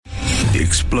The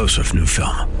explosive new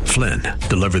film, Flynn,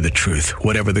 deliver the truth,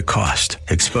 whatever the cost,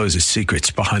 exposes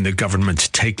secrets behind the government's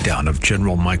takedown of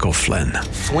General Michael Flynn.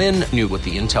 Flynn knew what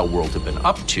the intel world had been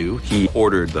up to. He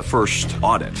ordered the first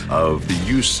audit of the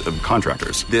use of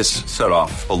contractors. This set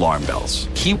off alarm bells.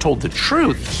 He told the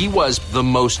truth. He was the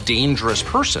most dangerous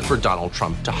person for Donald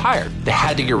Trump to hire. They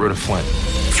had to get rid of Flynn.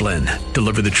 Flynn,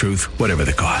 deliver the truth, whatever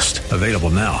the cost. Available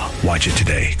now. Watch it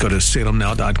today. Go to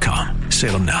salemnow.com.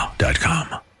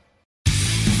 salemnow.com.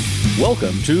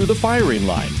 Welcome to The Firing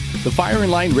Line. The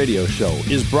Firing Line radio show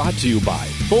is brought to you by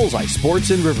Bullseye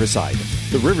Sports in Riverside,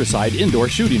 the Riverside Indoor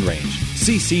Shooting Range,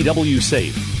 CCW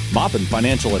Safe, Maupin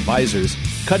Financial Advisors,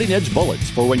 Cutting Edge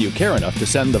Bullets for when you care enough to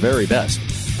send the very best,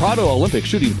 Prado Olympic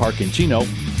Shooting Park in Chino,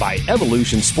 by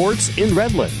Evolution Sports in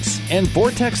Redlands, and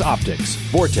Vortex Optics,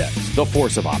 Vortex, the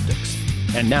force of optics.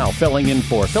 And now filling in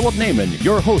for Philip Naiman,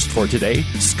 your host for today,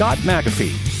 Scott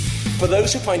McAfee. For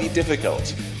those who find it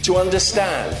difficult to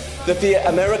understand that the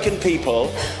American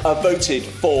people voted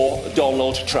for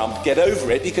Donald Trump, get over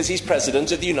it, because he's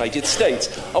president of the United States.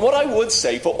 And what I would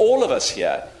say for all of us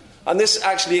here, and this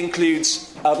actually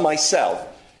includes myself,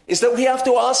 is that we have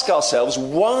to ask ourselves,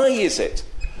 why is it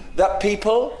that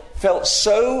people felt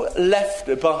so left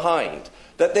behind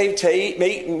that they've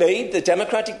made the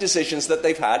democratic decisions that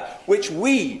they've had, which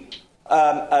we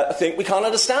think we can't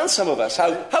understand, some of us.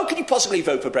 How can you possibly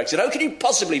vote for Brexit? How can you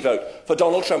possibly vote for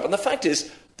Donald Trump? And the fact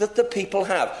is that the people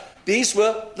have. These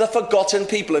were the forgotten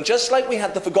people. And just like we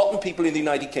had the forgotten people in the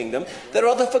United Kingdom, there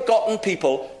are the forgotten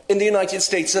people in the United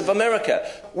States of America.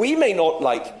 We may not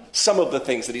like some of the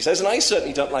things that he says, and I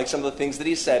certainly don't like some of the things that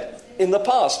he said in the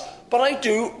past, but I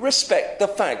do respect the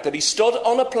fact that he stood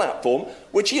on a platform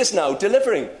which he is now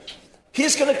delivering. He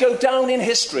is going to go down in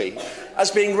history as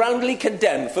being roundly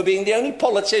condemned for being the only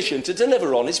politician to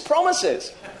deliver on his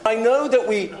promises. I know that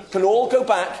we can all go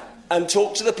back and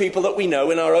talk to the people that we know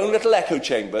in our own little echo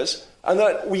chambers, and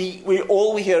that we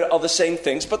hear are the same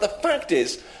things, but the fact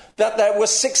is that there were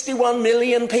 61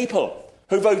 million people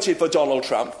who voted for Donald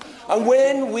Trump. And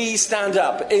when we stand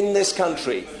up in this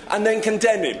country and then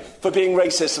condemn him for being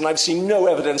racist, and I've seen no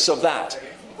evidence of that,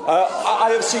 I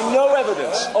have seen no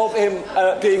evidence of him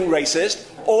being racist,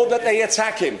 or that they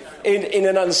attack him in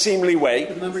an unseemly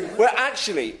way, we're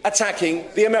actually attacking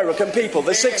the American people,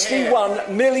 the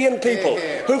 61 million people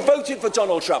who voted for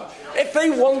Donald Trump. If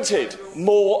they wanted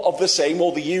more of the same,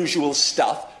 or the usual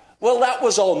stuff, well, that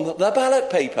was on the ballot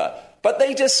paper. But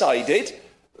they decided,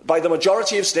 by the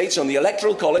majority of states on the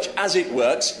Electoral College, as it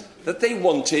works, that they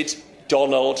wanted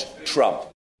Donald Trump.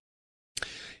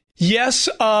 Yes,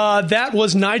 that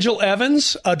was Nigel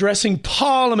Evans addressing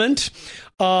Parliament.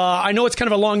 I know it's kind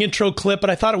of a long intro clip,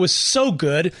 but I thought it was so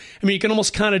good. I mean, you can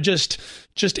almost kind of just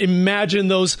imagine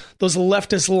those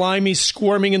leftist limeys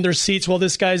squirming in their seats while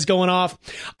this guy's going off.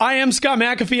 I am Scott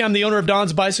McAfee. I'm the owner of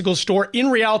Don's Bicycle Store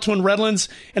in Rialto and Redlands,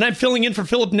 and I'm filling in for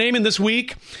Philip Naiman this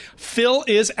week. Phil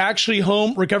is actually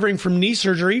home recovering from knee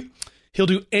surgery. He'll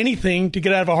do anything to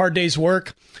get out of a hard day's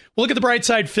work. Well, look at the bright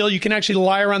side, Phil. You can actually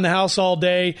lie around the house all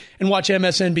day and watch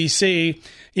MSNBC.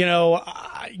 You know,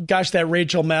 gosh, that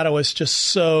Rachel Maddow is just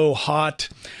so hot.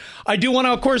 I do want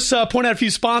to, of course, point out a few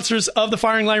sponsors of the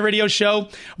Firing Line radio show.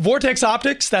 Vortex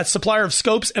Optics, that's supplier of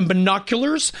scopes and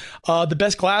binoculars. The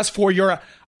best glass for your...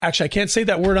 Actually, I can't say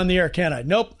that word on the air, can I?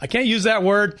 Nope, I can't use that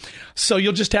word. So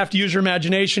you'll just have to use your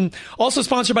imagination. Also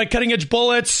sponsored by Cutting Edge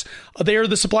Bullets. They are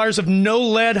the suppliers of no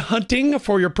lead hunting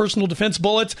for your personal defense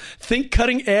bullets. Think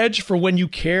Cutting Edge for when you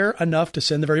care enough to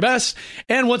send the very best.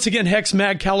 And once again, Hex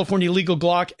Mag, California Legal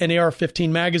Glock, and AR-15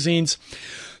 magazines.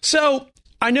 So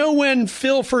I know when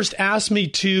Phil first asked me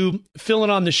to fill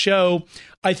in on the show,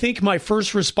 I think my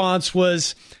first response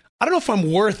was, I don't know if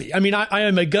I'm worthy. I mean, I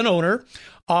am a gun owner.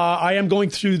 I am going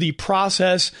through the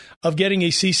process of getting a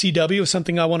CCW,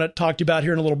 something I want to talk to you about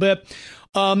here in a little bit.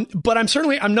 But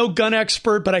I'm no gun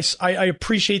expert, but I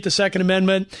appreciate the Second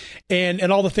Amendment and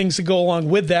all the things that go along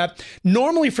with that.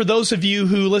 Normally, for those of you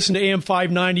who listen to AM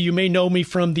 590, you may know me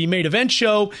from the Made Event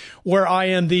Show, where I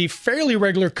am the fairly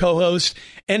regular co-host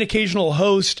and occasional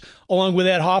host along with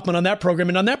Ed Hoffman on that program.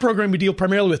 And on that program, we deal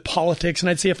primarily with politics. And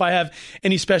I'd say if I have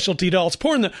any specialty at all, it's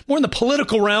more in the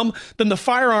political realm than the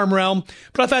firearm realm.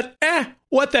 But I thought,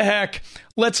 what the heck?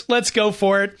 Let's go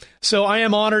for it. So I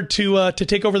am honored to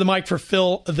take over the mic for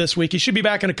Phil this week. He should be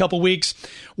back in a couple weeks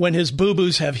when his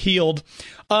boo-boos have healed.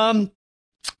 I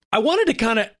wanted to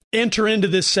kind of enter into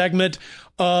this segment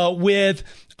with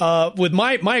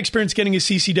my experience getting a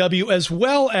CCW, as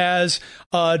well as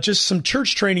just some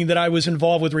church training that I was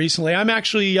involved with recently. I'm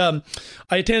actually, I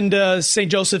attend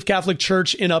St. Joseph Catholic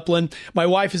Church in Upland. My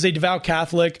wife is a devout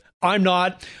Catholic. I'm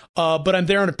not, but I'm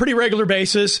there on a pretty regular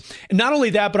basis. And not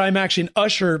only that, but I'm actually an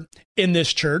usher in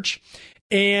this church.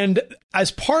 And as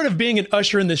part of being an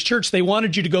usher in this church, they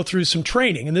wanted you to go through some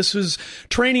training. And this was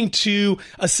training to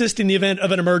assist in the event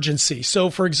of an emergency. So,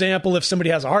 for example, if somebody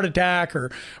has a heart attack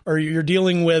or you're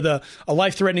dealing with a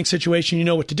life-threatening situation, you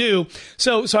know what to do.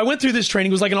 So I went through this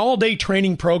training. It was like an all-day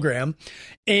training program.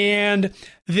 And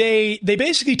they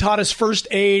basically taught us first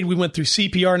aid. We went through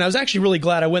CPR, and I was actually really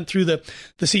glad I went through the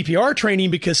CPR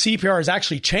training, because CPR has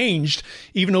actually changed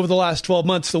even over the last 12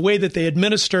 months. The way that they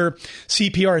administer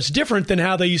CPR is different than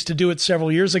how they used to do it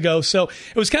several years ago. So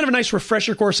it was kind of a nice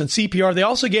refresher course on CPR. They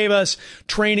also gave us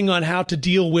training on how to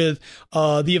deal with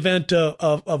the event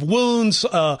of wounds,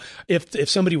 if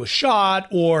somebody was shot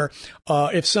or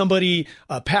if somebody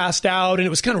passed out. And it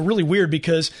was kind of really weird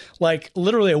because, like,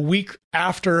 literally a week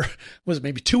after, was it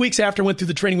maybe 2 weeks after I went through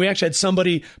the training, we actually had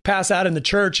somebody pass out in the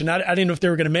church, and I didn't know if they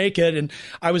were going to make it. And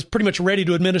I was pretty much ready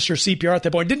to administer CPR at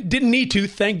that point. Didn't need to,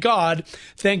 thank God.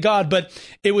 But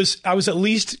I was at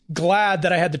least glad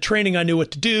that I had the training. I knew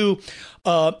what to do,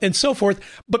 and so forth.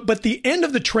 But the end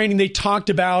of the training, they talked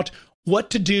about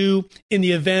what to do in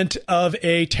the event of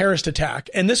a terrorist attack.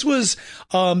 And this was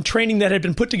training that had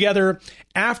been put together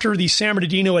after the San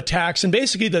Bernardino attacks. And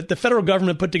basically the federal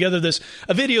government put together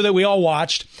a video that we all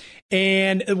watched.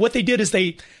 And what they did is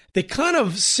they kind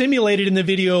of simulated in the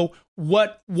video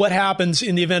what happens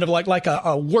in the event of like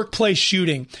a workplace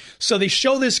shooting. So they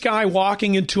show this guy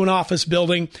walking into an office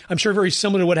building. I'm sure very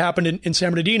similar to what happened in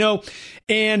San Bernardino.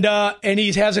 And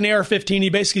he has an AR-15. He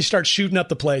basically starts shooting up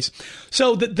the place.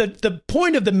 So the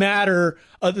point of the matter,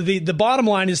 the bottom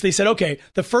line is they said, okay,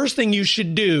 the first thing you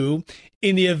should do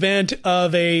in the event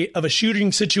of a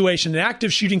shooting situation, an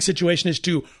active shooting situation, is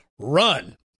to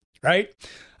run, right?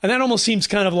 And that almost seems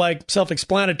kind of like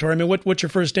self-explanatory. I mean, what's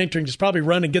your first instinct? Just probably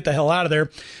run and get the hell out of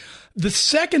there. The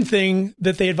second thing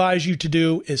that they advise you to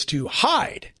do is to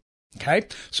hide. Okay.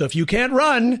 So if you can't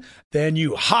run, then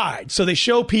you hide. So they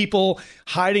show people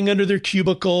hiding under their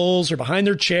cubicles or behind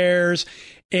their chairs.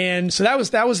 And so that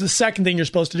was the second thing you're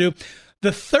supposed to do.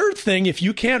 The third thing, if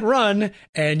you can't run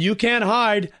and you can't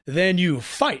hide, then you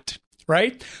fight.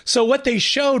 Right? So what they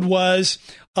showed was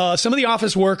some of the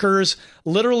office workers,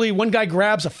 literally one guy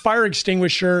grabs a fire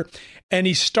extinguisher and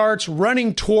he starts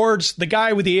running towards the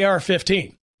guy with the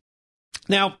AR-15.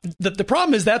 Now, the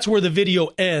problem is that's where the video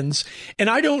ends. And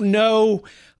I don't know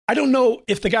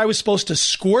if the guy was supposed to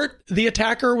squirt the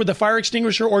attacker with the fire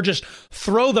extinguisher or just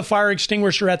throw the fire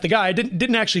extinguisher at the guy. I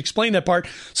didn't actually explain that part.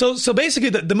 So basically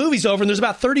the movie's over and there's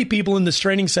about 30 people in this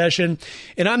training session,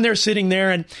 and I'm there sitting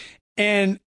there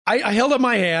and I held up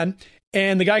my hand,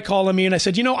 and the guy called on me, and I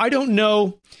said, I don't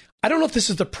know if this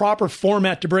is the proper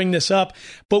format to bring this up,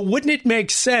 but wouldn't it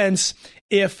make sense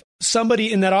if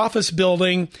somebody in that office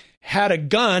building had a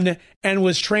gun and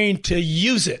was trained to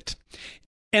use it?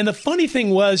 And the funny thing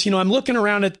was, I'm looking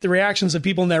around at the reactions of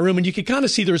people in that room, and you could kind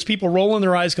of see there was people rolling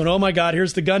their eyes going, oh my God,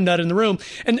 here's the gun nut in the room.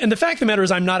 And the fact of the matter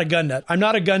is I'm not a gun nut. I'm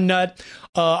not a gun nut.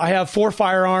 I have 4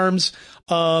 firearms.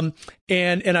 And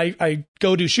I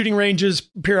go to shooting ranges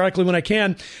periodically when I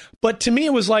can. But to me,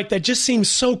 it was like, that just seems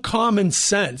so common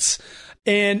sense.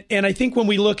 And I think when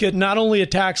we look at not only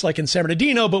attacks like in San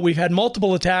Bernardino, but we've had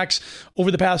multiple attacks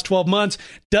over the past 12 months,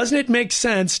 doesn't it make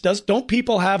sense? Don't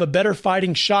people have a better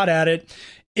fighting shot at it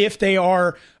if they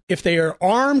are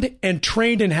armed and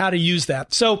trained in how to use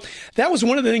that? So that was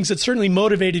one of the things that certainly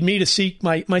motivated me to seek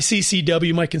my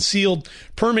CCW, my concealed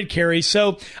permit carry.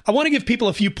 So I want to give people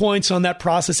a few points on that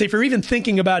process if you're even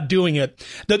thinking about doing it.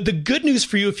 The good news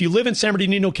for you, if you live in San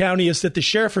Bernardino County, is that the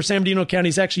sheriff for San Bernardino County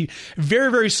is actually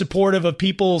very, very supportive of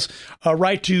people's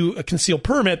right to a concealed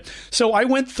permit. So I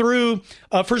went through,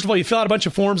 first of all, you fill out a bunch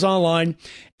of forms online,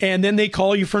 and then they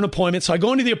call you for an appointment. So I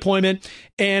go into the appointment,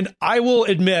 and I will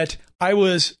admit I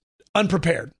was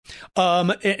unprepared.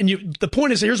 The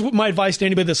point is, here's what my advice to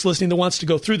anybody that's listening that wants to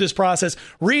go through this process: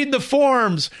 read the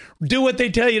forms, do what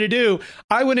they tell you to do.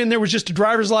 I went in there with just a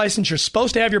driver's license. You're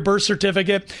supposed to have your birth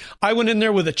certificate. I went in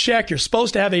there with a check. You're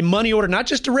supposed to have a money order, not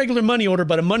just a regular money order,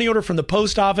 but a money order from the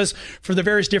post office for the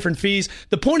various different fees.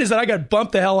 The point is that I got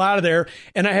bumped the hell out of there,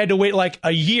 and I had to wait like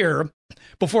a year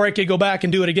before I could go back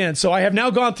and do it again. So I have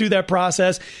now gone through that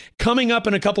process. Coming up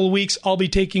in a couple of weeks, I'll be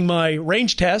taking my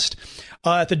range test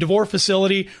at the DeVore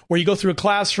facility, where you go through a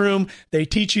classroom, they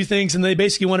teach you things, and they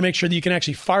basically want to make sure that you can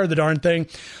actually fire the darn thing.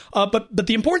 But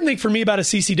the important thing for me about a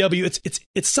CCW,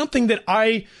 it's something that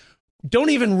I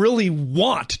don't even really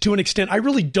want to an extent. I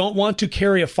really don't want to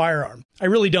carry a firearm. I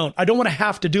really don't. I don't want to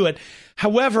have to do it.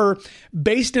 However,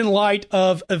 based in light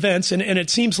of events, and it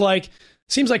seems like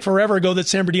seems like forever ago that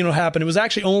San Bernardino happened. It was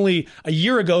actually only a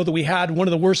year ago that we had one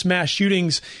of the worst mass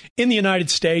shootings in the United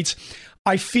States.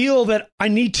 I feel that I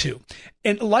need to.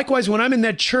 And likewise, when I'm in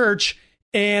that church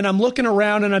and I'm looking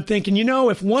around and I'm thinking,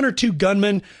 if one or two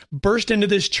gunmen burst into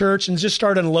this church and just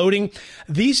start unloading,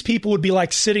 these people would be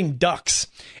like sitting ducks.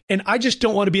 And I just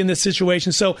don't want to be in this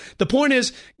situation. So the point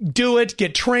is, do it,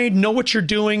 get trained, know what you're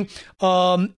doing.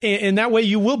 And that way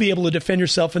you will be able to defend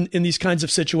yourself in these kinds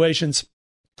of situations.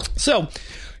 So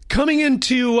coming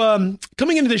into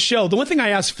this show, the one thing I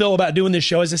asked Phil about doing this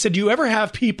show is I said, do you ever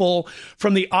have people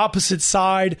from the opposite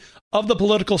side of the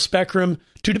political spectrum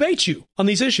to debate you on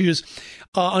these issues,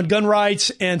 on gun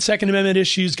rights and Second Amendment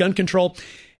issues, gun control?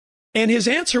 And his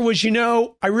answer was,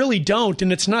 I really don't.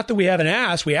 And it's not that we haven't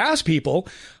asked. We ask people,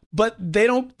 but they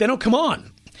don't come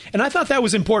on. And I thought that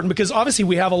was important because obviously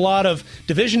we have a lot of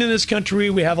division in this country.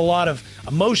 We have a lot of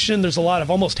emotion. There's a lot of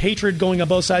almost hatred going on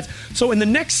both sides. So in the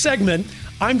next segment,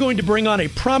 I'm going to bring on a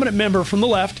prominent member from the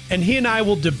left, and he and I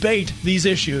will debate these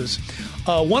issues.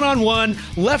 One-on-one,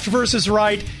 left versus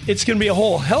right. It's going to be a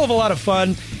whole hell of a lot of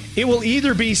fun. It will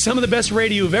either be some of the best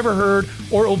radio you've ever heard,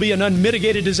 or it will be an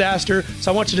unmitigated disaster.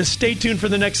 So I want you to stay tuned for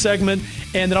the next segment,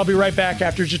 and then I'll be right back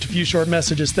after just a few short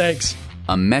messages. Thanks.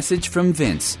 A message from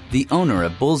Vince, the owner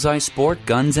of Bullseye Sport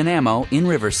Guns and Ammo in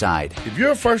Riverside. If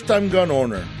you're a first-time gun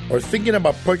owner or thinking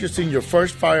about purchasing your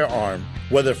first firearm,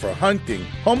 whether for hunting,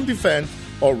 home defense,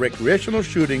 or recreational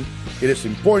shooting, it is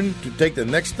important to take the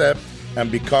next step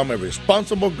and become a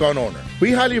responsible gun owner.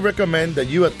 We highly recommend that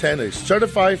you attend a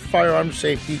certified firearm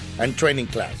safety and training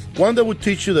class, one that will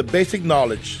teach you the basic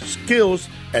knowledge, skills,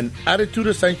 and attitude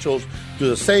essentials to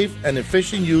the safe and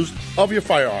efficient use of your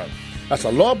firearm. As a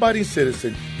law-abiding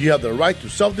citizen, you have the right to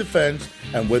self-defense,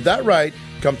 and with that right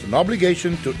comes an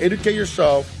obligation to educate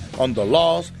yourself on the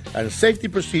laws and safety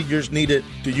procedures needed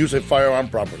to use a firearm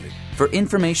properly. For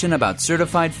information about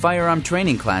certified firearm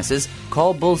training classes,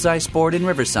 call Bullseye Sport in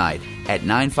Riverside at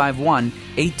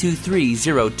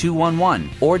 951-823-0211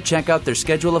 or check out their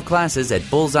schedule of classes at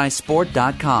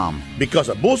bullseyesport.com. Because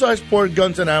at Bullseye Sport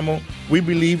Guns and Ammo, we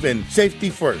believe in safety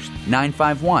first.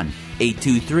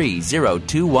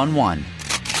 951-823-0211.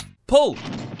 Pull!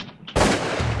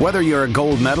 Whether you're a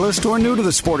gold medalist or new to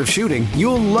the sport of shooting,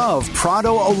 you'll love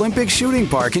Prado Olympic Shooting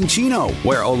Park in Chino,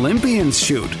 where Olympians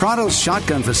shoot. Prado's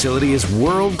shotgun facility is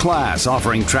world-class,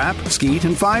 offering trap, skeet,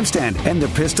 and 5-stand. And the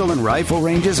pistol and rifle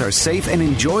ranges are safe and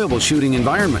enjoyable shooting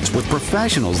environments with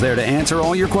professionals there to answer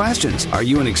all your questions. Are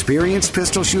you an experienced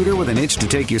pistol shooter with an itch to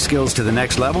take your skills to the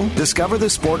next level? Discover the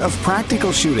sport of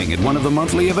practical shooting at one of the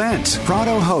monthly events.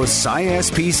 Prado hosts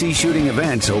ISPC shooting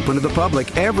events open to the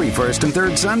public every first and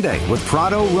third Sunday with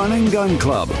Prado Run and Gun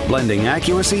Club, blending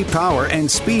accuracy, power,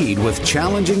 and speed with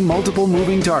challenging multiple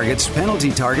moving targets, penalty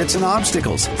targets, and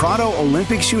obstacles. Prado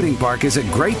Olympic Shooting Park is a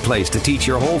great place to teach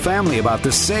your whole family about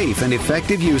the safe and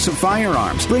effective use of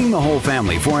firearms. Bring the whole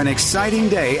family for an exciting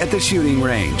day at the shooting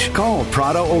range. Call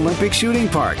Prado Olympic Shooting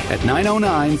Park at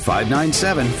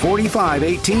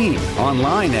 909-597-4518.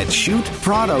 Online at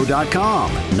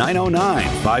shootprado.com.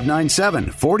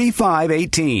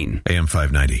 909-597-4518. AM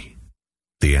 590.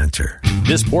 The answer.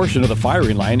 This portion of the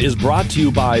firing line is brought to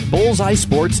you by Bullseye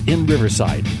Sports in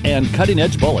Riverside and Cutting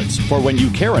Edge Bullets for when you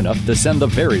care enough to send the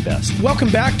very best. Welcome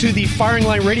back to the Firing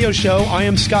Line Radio Show. I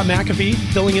am Scott McAfee,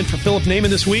 filling in for Philip Naiman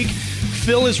this week.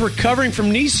 Phil is recovering from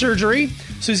knee surgery,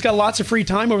 so he's got lots of free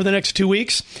time over the next 2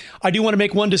 weeks. I do want to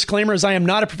make one disclaimer, as I am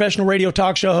not a professional radio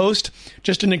talk show host,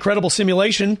 just an incredible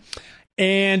simulation.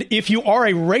 And if you are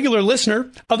a regular listener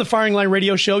of the Firing Line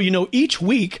Radio Show, you know each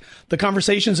week the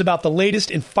conversations about the latest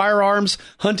in firearms,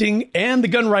 hunting, and the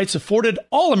gun rights afforded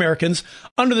all Americans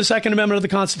under the Second Amendment of the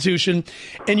Constitution.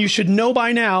 And you should know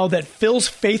by now that Phil's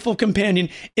faithful companion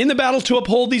in the battle to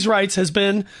uphold these rights has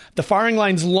been the Firing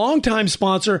Line's longtime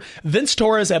sponsor, Vince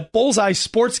Torres at Bullseye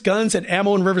Sports Guns and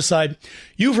Ammo in Riverside.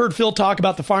 You've heard Phil talk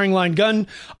about the Firing Line Gun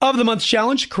of the Month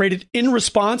Challenge, created in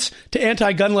response to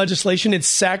anti-gun legislation in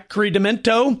Sacramento.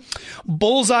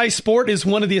 Bullseye Sport is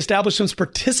one of the establishments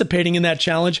participating in that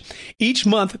challenge. Each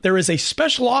month, there is a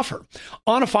special offer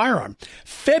on a firearm.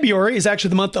 February is actually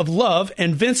the month of love,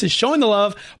 and Vince is showing the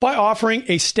love by offering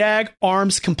a Stag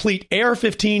Arms Complete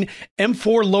AR-15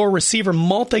 M4 lower receiver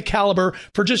multi-caliber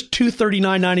for just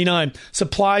 $239.99.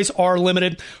 Supplies are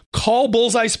limited. Call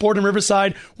Bullseye Sport in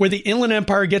Riverside, where the Inland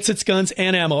Empire gets its guns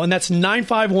and ammo. And that's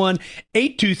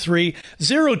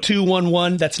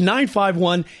 951-823-0211. That's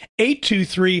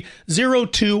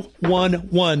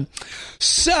 951-823-0211.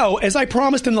 So, as I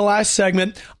promised in the last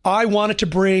segment, I wanted to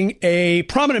bring a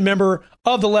prominent member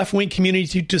of the left-wing community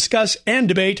to discuss and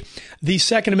debate the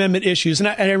Second Amendment issues. And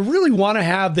I really want to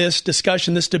have this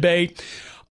discussion, this debate,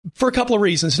 For a couple of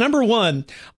reasons. Number one,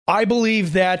 I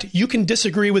believe that you can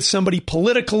disagree with somebody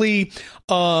politically,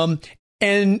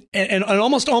 and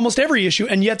almost every issue,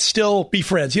 and yet still be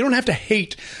friends. You don't have to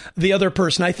hate the other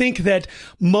person. I think that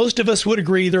most of us would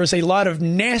agree there is a lot of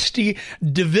nasty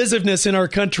divisiveness in our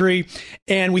country,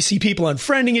 and we see people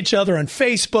unfriending each other on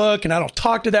Facebook, and I don't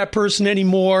talk to that person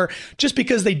anymore just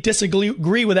because they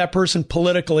disagree with that person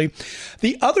politically.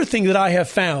 The other thing that I have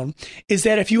found is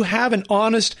that if you have an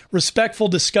honest, respectful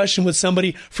discussion with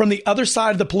somebody from the other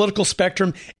side of the political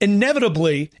spectrum,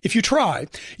 inevitably, if you try,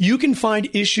 you can find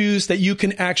issues that you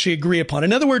can actually agree upon.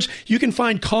 In other words, you can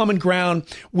find common ground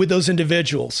with those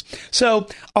individuals. So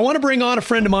I want to bring on a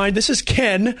friend of mine. This is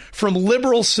Ken from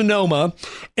Liberal Sonoma.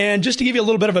 And just to give you a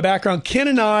little bit of a background, Ken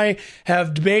and I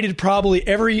have debated probably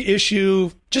every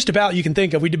issue just about you can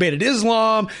think of. We debated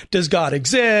Islam, does God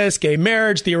exist, gay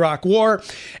marriage, the Iraq War.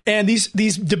 And these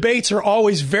debates are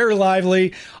always very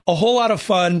lively, a whole lot of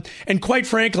fun. And quite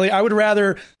frankly, I would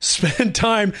rather spend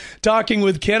time talking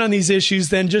with Ken on these issues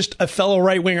than just a fellow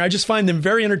right-winger. I just find them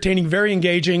very entertaining, very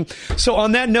engaging. So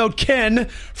on that note, Ken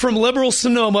from Liberal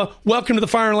Sonoma, welcome to the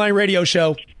Fire and Line Radio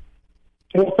Show.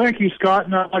 Well, thank you, Scott.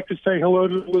 And I'd like to say hello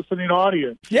to the listening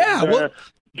audience. Yeah,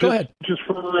 go ahead. Just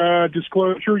for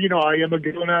disclosure, I am a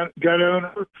gun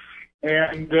owner,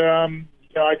 and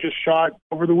I just shot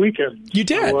over the weekend. You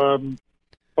did? So,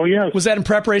 oh, yeah. Was that in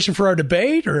preparation for our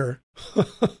debate, or?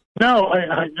 No,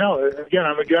 no. Again,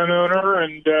 I'm a gun owner,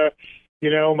 and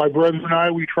my brother and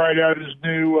I, we tried out his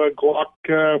new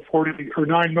Glock 40 or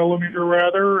 9mm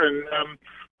rather, and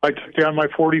I took down my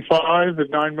 45 at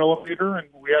 9mm, and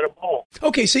we had a ball.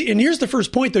 Okay, see, and here's the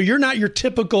first point, though. You're not your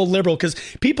typical liberal, because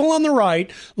people on the right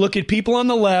look at people on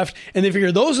the left, and they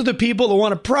figure those are the people that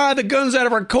want to pry the guns out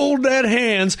of our cold, dead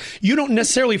hands. You don't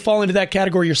necessarily fall into that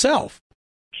category yourself.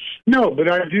 No, but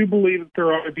I do believe that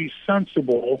there ought to be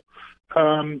sensible,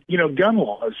 gun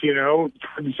laws. For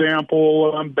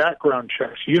example, background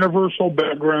checks. Universal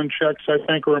background checks, I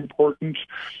think, are important.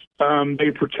 They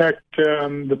protect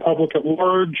the public at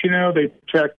large. They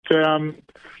protect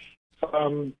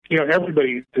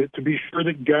everybody to be sure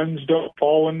that guns don't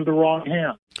fall into the wrong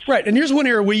hands. Right, and here's one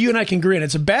area where you and I can agree on.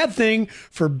 It's a bad thing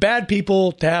for bad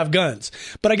people to have guns.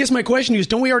 But I guess my question is,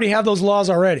 don't we already have those laws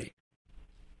already?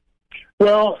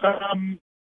 Well,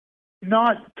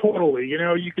 not totally.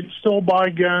 You can still buy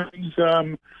guns,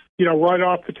 right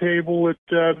off the table at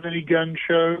many gun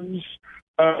shows.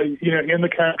 In the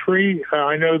country.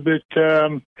 I know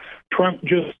that Trump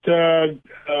just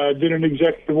did an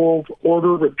executive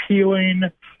order repealing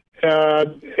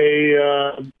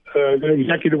an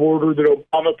executive order that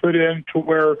Obama put in to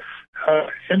where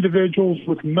individuals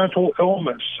with mental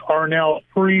illness are now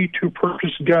free to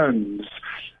purchase guns.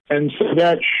 And so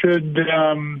that should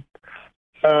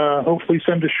hopefully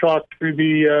send a shock through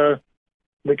the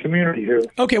community here.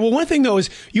 Okay, well, one thing, though, is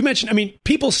you mentioned,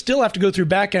 people still have to go through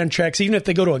background checks, even if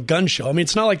they go to a gun show.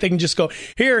 It's not like they can just go,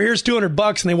 here's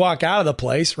 $200 and they walk out of the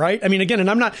place, right? Again,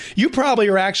 and you probably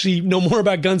are actually know more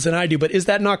about guns than I do, but is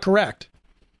that not correct?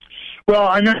 Well,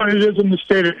 I know it is in the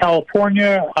state of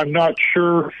California. I'm not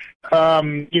sure,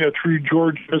 through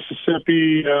Georgia,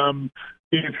 Mississippi,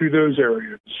 through those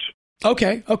areas.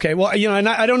 Okay. Well, and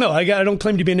I don't know. I don't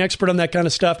claim to be an expert on that kind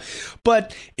of stuff.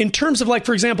 But in terms of,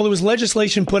 for example, there was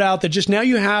legislation put out that just now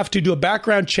you have to do a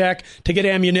background check to get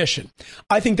ammunition.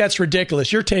 I think that's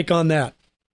ridiculous. Your take on that?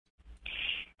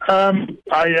 I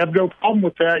have no problem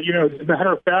with that. As a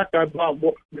matter of fact, I bought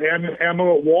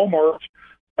ammo at Walmart.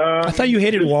 I thought you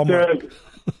hated Walmart.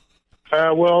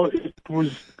 Well, it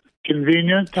was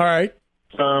convenient. All right.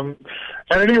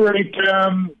 At any rate,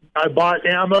 I bought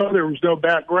ammo. There was no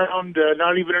background,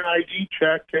 not even an ID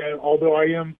check, although I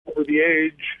am over the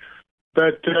age.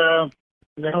 But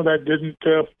no, that didn't,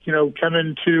 come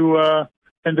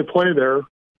into play there.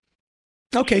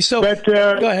 Okay, so but,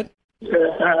 go ahead.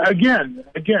 Again,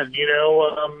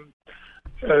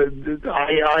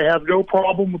 I have no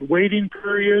problem with waiting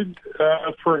period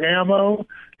for ammo,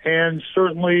 and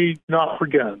certainly not for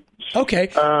guns. Okay.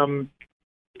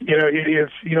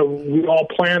 If we all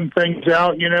plan things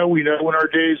out, we know when our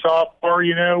days off are,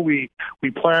 we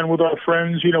plan with our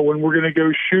friends, when we're going to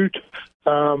go shoot.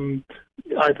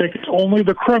 I think it's only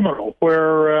the criminal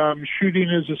where shooting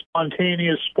is a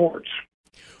spontaneous sport.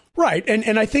 Right.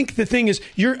 And I think the thing is,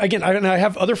 I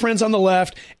have other friends on the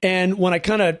left, and when I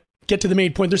kind of get to the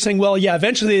main point, they're saying, well, yeah,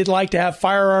 eventually they'd like to have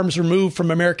firearms removed from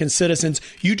American citizens.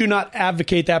 You do not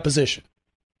advocate that position.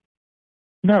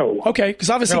 No. Okay, because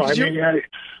obviously,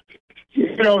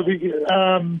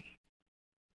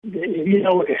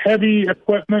 heavy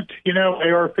equipment,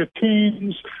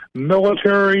 AR-15s,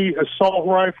 military assault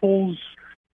rifles,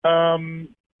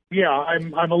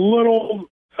 I'm a little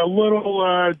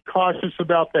cautious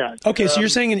about that. Okay, so you're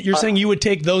saying you would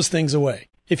take those things away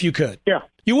if you could? Yeah.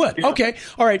 You would? Yeah. Okay.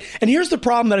 All right. And here's the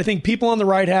problem that I think people on the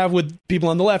right have with people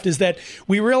on the left is that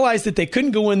we realized that they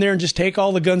couldn't go in there and just take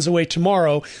all the guns away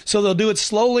tomorrow, so they'll do it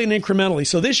slowly and incrementally.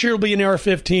 So this year it'll be an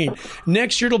AR-15.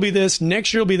 Next year it'll be this.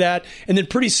 Next year it'll be that. And then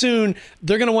pretty soon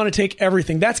they're going to want to take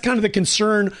everything. That's kind of the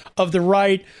concern of the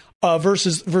right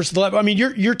versus the left. I mean,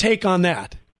 your take on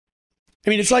that.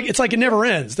 I mean, it's like it never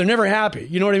ends. They're never happy.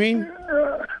 You know what I mean?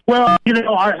 Well,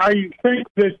 I think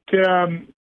that,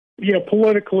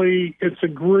 politically, it's a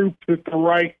group that the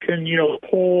right can,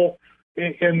 pull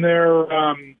in their,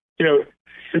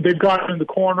 they've gotten in the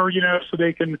corner, so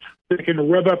they can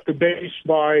rev up the base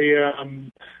by,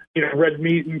 red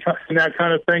meat and that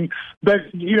kind of thing.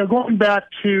 But, going back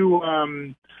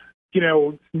to,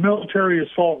 military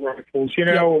assault rifles,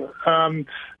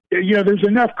 there's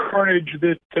enough carnage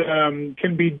that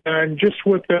can be done just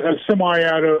with a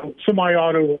semi-auto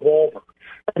revolver.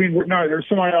 I mean, or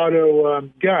semi-auto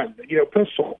gun,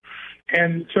 pistol.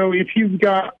 And so if you've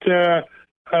got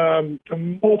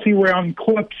multi-round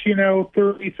clips,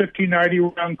 30, 50,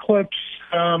 90-round clips,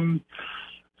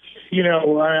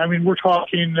 we're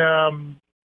talking, a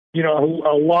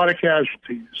lot of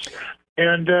casualties.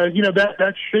 And,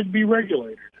 that should be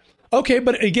regulated. Okay,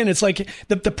 but again, it's like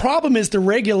the problem is the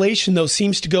regulation, though,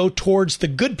 seems to go towards the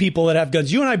good people that have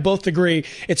guns. You and I both agree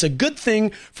it's a good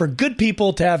thing for good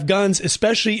people to have guns,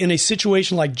 especially in a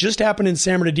situation like just happened in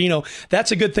San Bernardino.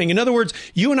 That's a good thing. In other words,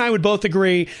 you and I would both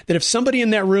agree that if somebody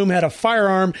in that room had a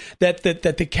firearm, that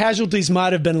the casualties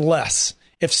might have been less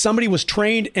if somebody was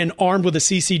trained and armed with a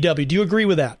CCW. Do you agree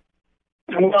with that?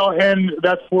 Well, and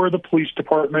that's where the police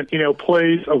department,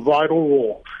 plays a vital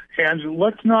role. And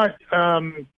let's not...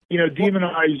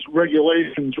 demonize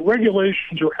regulations.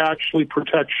 Regulations are actually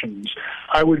protections.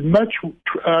 I would much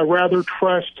rather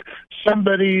trust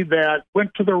somebody that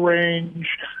went to the range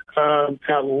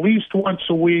at least once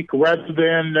a week rather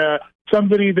than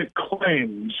somebody that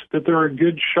claims that they're a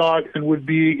good shot and would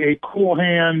be a cool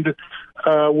hand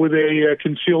with a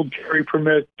concealed carry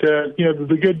permit,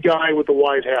 the good guy with the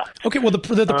white hat. Okay, well, the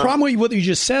problem with what you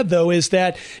just said, though, is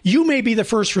that you may be the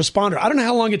first responder. I don't know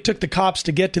how long it took the cops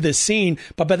to get to this scene,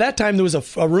 but by that time there was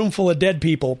a room full of dead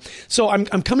people. So I'm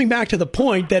coming back to the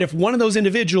point that if one of those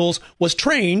individuals was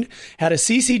trained, had a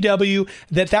CCW,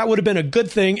 that would have been a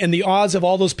good thing, and the odds of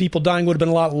all those people dying would have been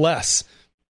a lot less.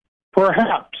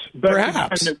 Perhaps. But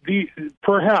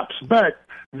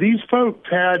these folks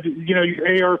had, your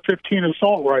AR-15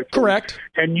 assault rifle. Correct.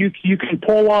 And you can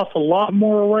pull off a lot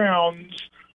more rounds,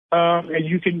 and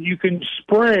you can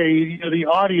spray the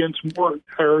audience more,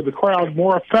 or the crowd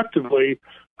more effectively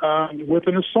with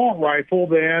an assault rifle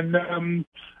than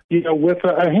with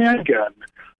a handgun.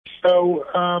 So,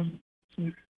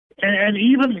 and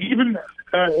even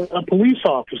a police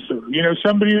officer,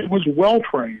 somebody that was well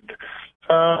trained.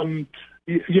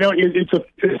 It's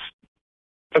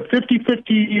a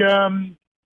 50-50,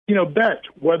 bet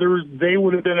whether they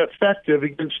would have been effective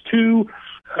against two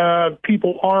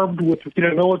people armed with,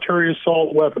 military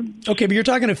assault weapons. Okay, but you're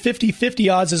talking a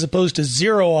 50-50 odds as opposed to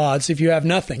 0 odds if you have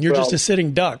nothing. You're just a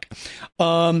sitting duck.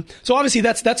 So obviously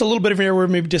that's a little bit of an area where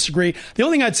we maybe disagree. The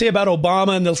only thing I'd say about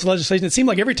Obama and this legislation, it seemed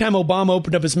like every time Obama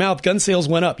opened up his mouth, gun sales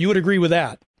went up. You would agree with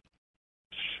that?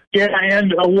 Yeah,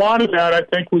 and a lot of that, I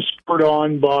think, was spurred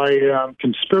on by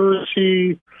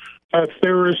conspiracy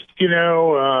theorists,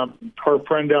 our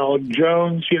friend Alex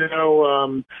Jones,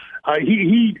 I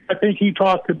think he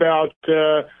talked about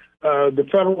the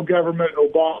federal government,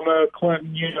 Obama,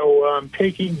 Clinton,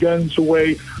 taking guns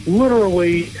away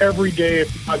literally every day,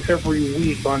 if not every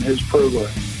week, on his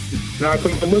program. Not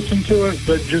going to listen to it,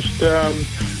 but just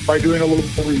by doing a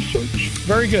little more research.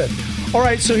 Very good. All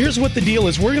right, so here's what the deal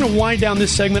is. We're going to wind down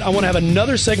this segment. I want to have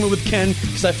another segment with Ken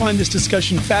because I find this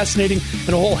discussion fascinating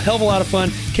and a whole hell of a lot of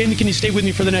fun. Ken, can you stay with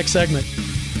me for the next segment?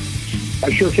 I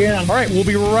sure can. All right, we'll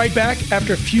be right back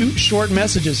after a few short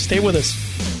messages. Stay with us.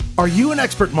 Are you an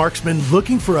expert marksman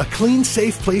looking for a clean,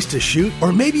 safe place to shoot?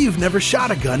 Or maybe you've never shot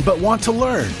a gun but want to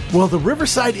learn? Well, the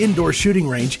Riverside Indoor Shooting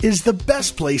Range is the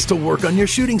best place to work on your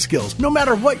shooting skills, no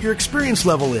matter what your experience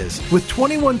level is. With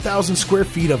 21,000 square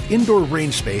feet of indoor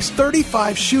range space,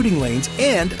 35 shooting lanes,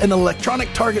 and an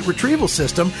electronic target retrieval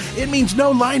system, it means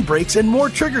no line breaks and more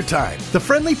trigger time. The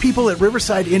friendly people at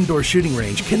Riverside Indoor Shooting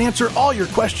Range can answer all your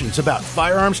questions about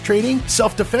firearms training,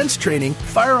 self-defense training,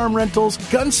 firearm rentals,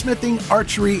 gunsmithing,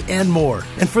 archery, and more.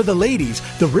 And for the ladies,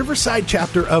 the Riverside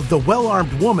chapter of The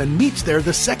Well-Armed Woman meets there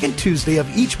the second Tuesday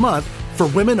of each month for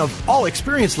women of all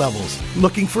experience levels.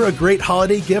 Looking for a great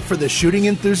holiday gift for the shooting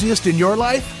enthusiast in your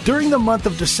life? During the month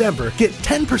of December, get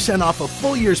 10% off a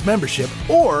full year's membership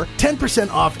or 10%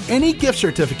 off any gift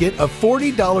certificate of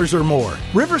 $40 or more.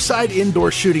 Riverside Indoor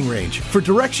Shooting Range. For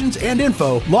directions and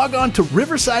info, log on to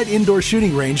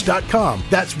riversideindoorshootingrange.com.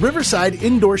 That's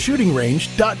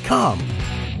riversideindoorshootingrange.com.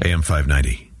 AM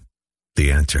 590.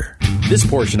 The answer. This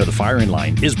portion of the Firing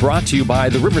Line is brought to you by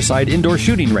the Riverside Indoor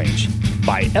Shooting Range,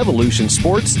 by Evolution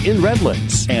Sports in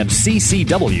Redlands, and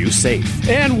CCW Safe.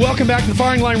 And welcome back to the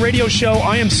Firing Line Radio Show.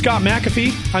 I am Scott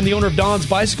McAfee. I'm the owner of Don's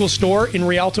Bicycle Store in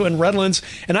Rialto and Redlands,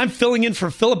 and I'm filling in for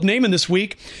Philip Naiman this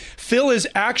week. Phil is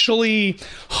actually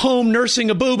home nursing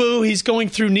a boo-boo. He's going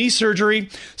through knee surgery,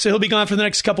 so he'll be gone for the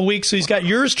next couple weeks. So he's got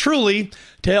yours truly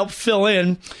to help fill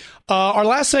in. Our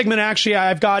last segment, actually,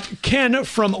 I've got Ken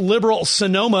from Liberal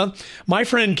Sonoma. My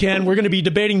friend Ken, we're going to be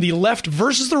debating the left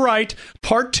versus the right,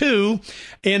 part 2.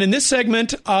 And in this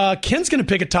segment, Ken's going to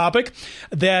pick a topic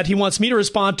that he wants me to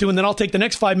respond to, and then I'll take the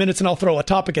next 5 minutes and I'll throw a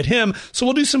topic at him. So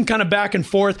we'll do some kind of back and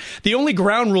forth. The only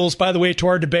ground rules, by the way, to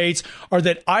our debates are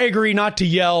that I agree not to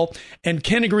yell and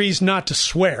Ken agrees not to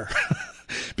swear.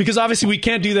 Because obviously we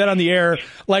can't do that on the air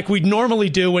like we normally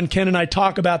do when Ken and I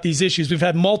talk about these issues. We've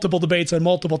had multiple debates on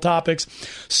multiple topics.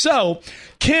 So,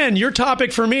 Ken, your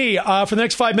topic for me for the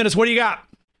next 5 minutes, what do you got?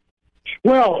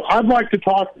 Well, I'd like to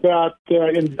talk about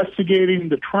investigating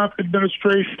the Trump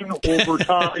administration over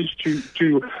ties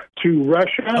to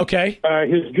Russia. Okay.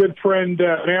 His good friend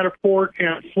Manafort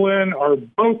and Flynn are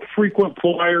both frequent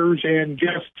flyers and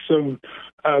guests of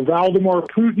Vladimir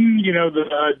Putin,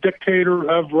 the dictator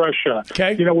of Russia.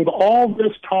 Okay. With all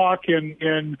this talk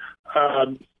in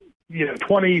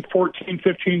 2014,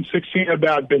 15, 16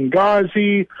 about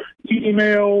Benghazi,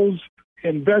 emails,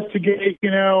 investigate,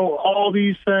 all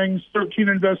these things, 13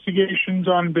 investigations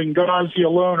on Benghazi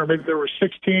alone, or maybe there were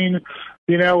 16,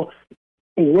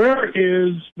 where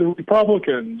is the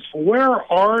Republicans? Where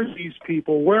are these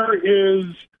people? Where is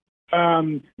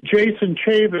Jason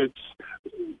Chaffetz?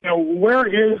 Where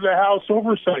is the House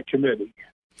Oversight Committee?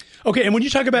 Okay, and when you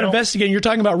talk about investigating, you're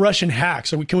talking about Russian hacks.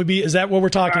 So is that what we're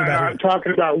talking about here? I'm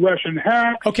talking about Russian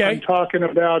hacks. Okay. I'm talking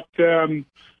about,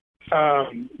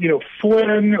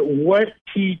 Flynn, what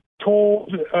he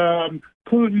told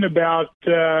Putin about.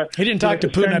 He didn't talk to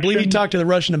Putin. I believe he talked to the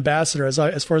Russian ambassador,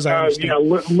 as far as I understand.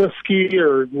 Lipsky,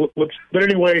 but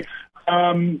anyway,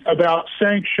 about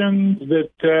sanctions that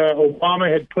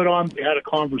Obama had put on. They had a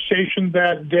conversation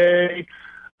that day.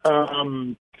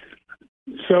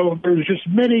 So there's just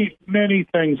many, many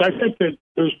things. I think that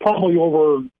there's probably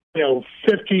over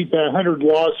 50 to 100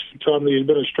 lawsuits on the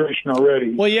administration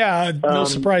already. Well, yeah, no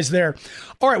surprise there.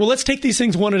 All right, well, let's take these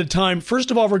things one at a time. First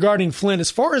of all, regarding Flynn,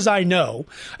 as far as I know,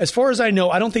 I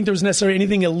don't think there was necessarily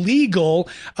anything illegal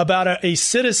about a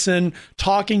citizen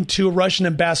talking to a Russian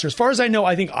ambassador. As far as I know,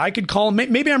 I think I could call him.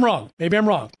 Maybe I'm wrong.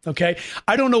 Okay.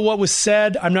 I don't know what was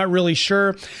said. I'm not really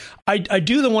sure. I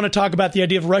do want to talk about the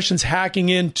idea of Russians hacking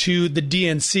into the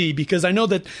DNC, because I know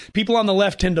that people on the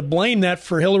left tend to blame that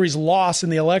for Hillary's loss in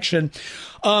the election.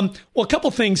 Well, a couple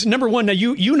things. Number one, now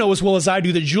you know as well as I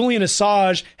do that Julian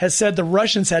Assange has said the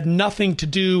Russians had nothing to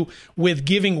do with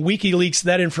giving WikiLeaks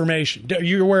that information.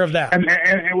 You're aware of that? And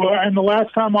the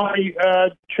last time I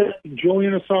checked,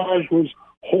 Julian Assange was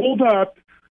holed up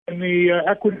in the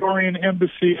Ecuadorian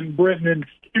embassy in Britain and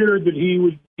feared that he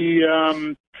would be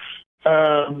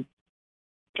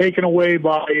taken away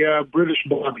by British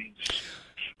bombies.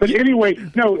 But anyway,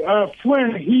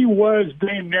 Flynn, he was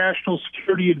named National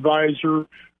Security Advisor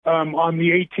on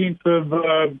the 18th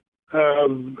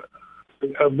of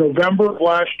November of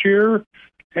last year,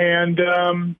 and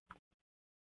the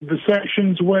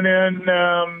sanctions went in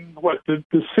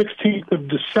the 16th of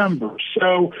December.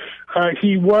 So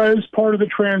he was part of the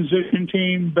transition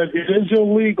team, but it is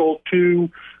illegal to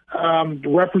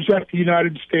represent the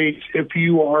United States if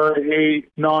you are a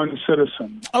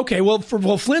non-citizen. Okay, well,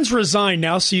 Flynn's resigned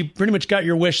now, so you pretty much got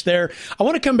your wish there. I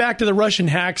want to come back to the Russian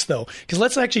hacks, though, because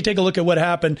let's actually take a look at what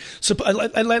happened. So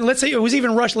let's say it was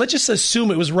even Russia. Let's just assume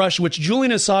it was Russia, which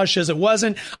Julian Assange says it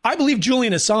wasn't. I believe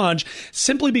Julian Assange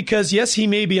simply because, yes, he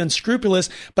may be unscrupulous,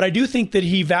 but I do think that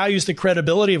he values the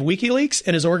credibility of WikiLeaks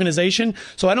and his organization.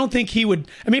 So I don't think he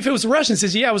would. I mean, if it was the Russians, he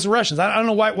says, yeah, it was the Russians. I don't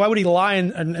know why would he lie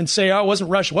and say, oh, it wasn't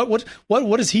Russia.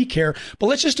 What does he care? But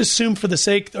let's just assume for the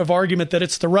sake of argument that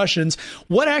it's the Russians.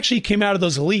 What actually came out of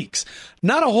those leaks?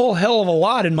 Not a whole hell of a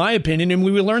lot, in my opinion. And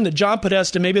we learned that John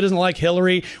Podesta maybe doesn't like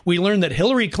Hillary. We learned that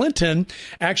Hillary Clinton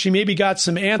actually maybe got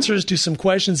some answers to some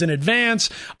questions in advance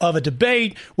of a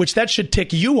debate, which that should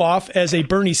tick you off as a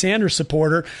Bernie Sanders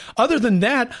supporter. Other than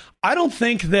that, I don't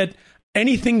think that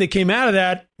anything that came out of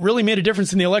that really made a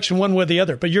difference in the election one way or the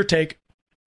other. But your take?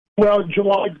 Well,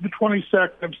 July the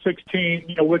 22nd of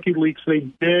 16, WikiLeaks, they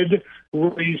did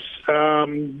release, a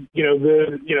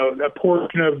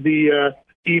portion of the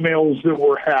emails that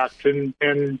were hacked, and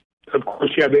of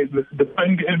course, the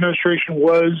Clinton administration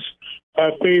was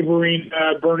favoring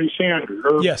Bernie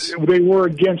Sanders. Yes, they were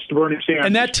against Bernie Sanders,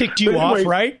 and that ticked you off,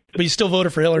 right? But you still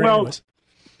voted for Hillary, anyways.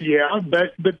 Yeah,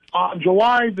 but on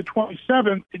July the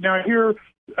 27th, now here,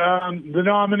 the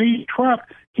nominee Trump,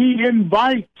 he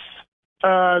invites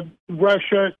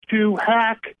Russia to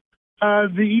hack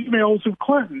the emails of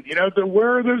Clinton.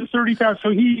 Where are those 30,000? So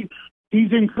he's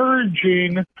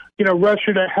encouraging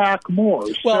Russia to hack more.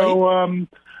 Well,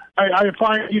 I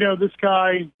find this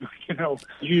guy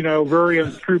very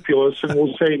unscrupulous and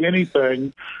will say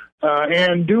anything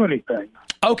and do anything.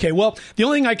 Okay, well, the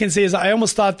only thing I can say is I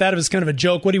almost thought that was kind of a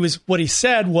joke. What he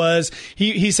said was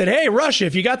he said, "Hey, Russia,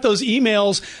 if you got those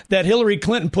emails that Hillary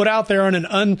Clinton put out there on an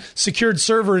unsecured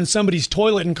server in somebody's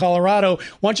toilet in Colorado,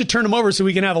 why don't you turn them over so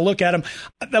we can have a look at them?"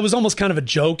 That was almost kind of a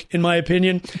joke, in my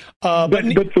opinion. Go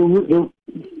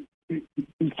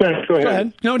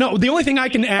ahead. No. The only thing I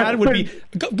can add would be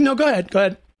go ahead. Go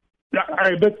ahead. All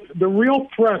right, but the real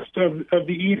thrust of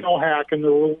the email hack and the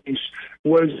release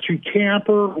was to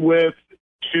tamper with,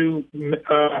 to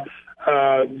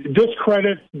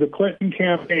discredit the Clinton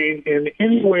campaign in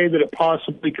any way that it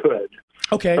possibly could.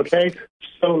 Okay.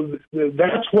 So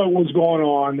that's what was going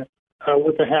on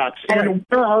with the hacks. And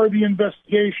where are the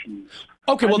investigations?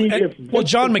 Okay,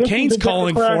 John McCain's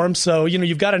calling for him, so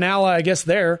you've got an ally, I guess,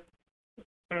 there.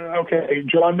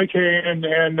 John McCain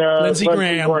and Lindsey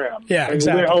Graham. Yeah,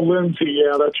 exactly. Lindsey,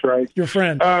 yeah, that's right. Your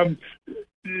friend.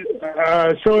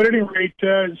 So at any rate,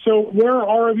 so where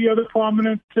are the other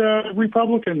prominent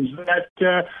Republicans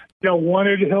that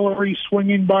wanted Hillary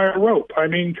swinging by a rope? I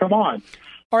mean, come on.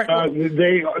 All right.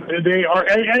 They are,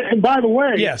 and by the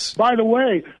way, yes. By the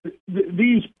way,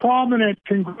 these prominent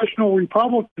congressional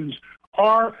Republicans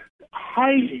are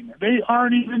hiding. They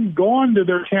aren't even gone to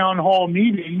their town hall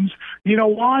meetings. You know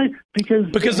why?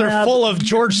 Because they're full of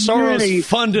George Soros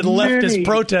funded leftist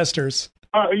protesters.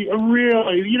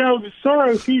 Really,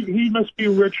 Soros, he must be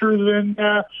richer than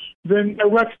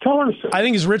Rex Tillerson. I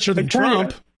think he's richer than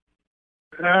Trump.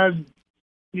 I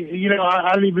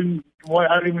don't even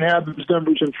have those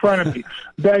numbers in front of me.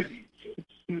 But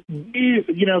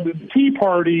the Tea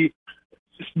Party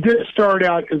did start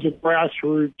out as a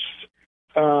grassroots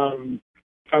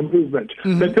movement,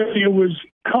 but then it was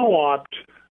co-opted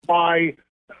by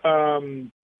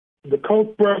the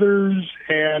Koch brothers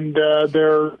and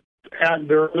their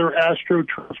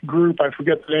AstroTurf group. I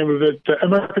forget the name of it.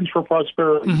 Americans for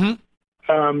Prosperity.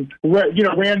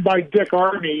 Ran by Dick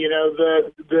Armey,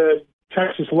 the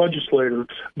Texas legislator.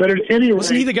 But at any rate,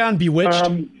 wasn't he the guy on Bewitched?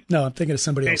 No, I'm thinking of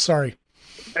somebody else. Sorry.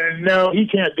 No, he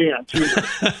can't dance either.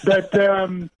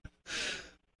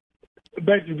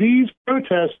 But these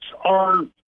protests are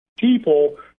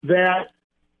people that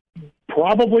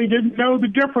probably didn't know the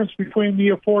difference between the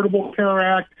Affordable Care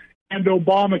Act and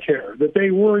Obamacare, that they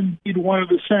were indeed one of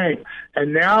the same.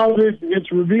 And now that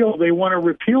it's revealed they want to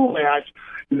repeal that,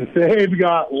 they've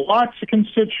got lots of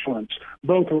constituents,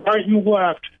 both right and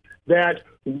left, that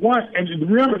want, and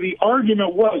remember the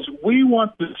argument was, we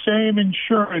want the same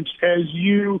insurance as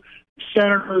you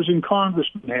senators and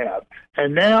congressmen have.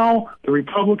 And now the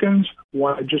Republicans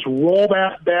want to just roll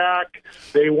that back.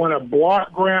 They want to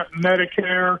block grant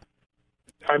Medicare.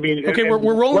 I mean, okay, we're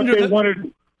rolling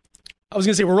into I was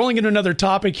going to say, we're rolling into another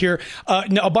topic here.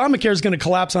 Now, Obamacare is going to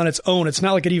collapse on its own. It's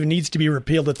not like it even needs to be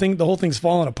repealed. The whole thing's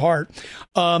falling apart.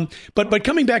 But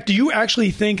coming back, do you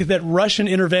actually think that Russian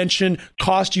intervention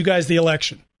cost you guys the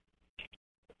election?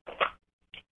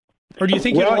 Or do you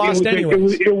think you lost anyway?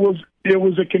 It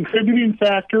was a contributing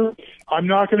factor. I'm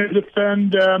not going to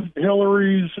defend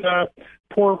Hillary's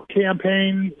poor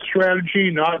campaign strategy,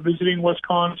 not visiting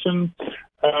Wisconsin,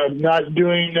 not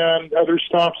doing other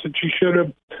stops that she should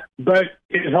have, but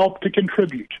it helped to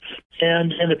contribute.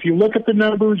 And if you look at the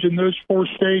numbers in those four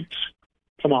states,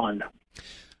 come on.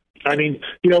 I mean,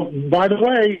 by the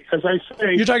way, as I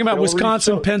say... You're talking about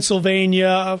Wisconsin,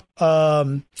 Pennsylvania,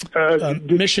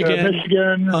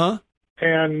 Michigan.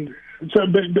 And so,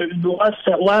 but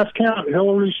the last count,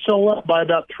 Hillary's still up by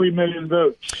about 3 million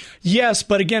votes. Yes,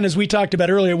 but again, as we talked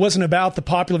about earlier, it wasn't about the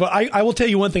popular vote. I will tell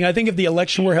you one thing. I think if the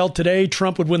election were held today,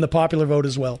 Trump would win the popular vote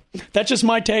as well. That's just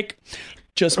my take.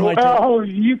 Just my take. Oh,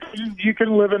 you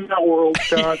can live in that world,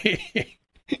 Scott.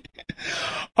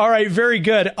 All right, very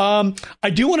good. I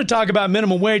do want to talk about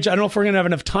minimum wage. I don't know if we're going to have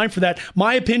enough time for that.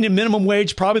 My opinion, minimum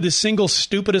wage, probably the single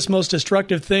stupidest, most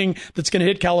destructive thing that's going to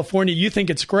hit California. You think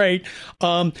it's great.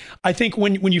 I think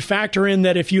when you factor in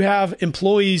that if you have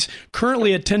employees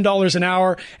currently at $10 an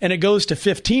hour and it goes to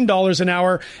 $15 an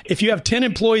hour, if you have 10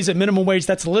 employees at minimum wage,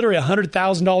 that's literally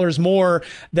 $100,000 more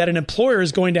that an employer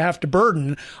is going to have to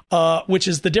burden, which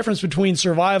is the difference between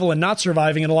survival and not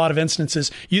surviving in a lot of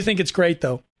instances. You think it's great,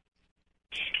 though?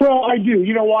 Well, I do.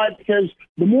 You know why? Because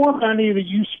the more money that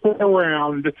you spread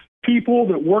around people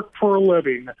that work for a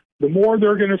living, the more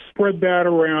they're going to spread that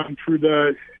around through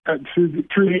the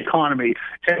economy.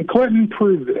 And Clinton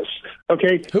proved this.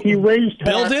 Okay, he raised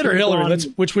taxes. Bill did or Hillary?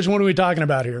 Which one are we talking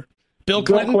about here? Bill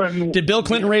Clinton. Did Bill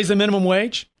Clinton raise the minimum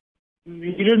wage?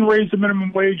 He didn't raise the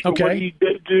minimum wage, but what he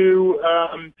did do,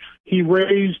 he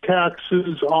raised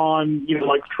taxes on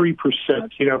like 3%.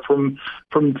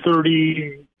 From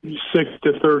 36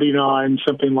 to 39,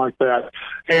 something like that.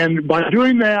 And by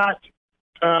doing that,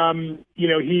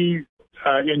 he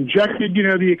injected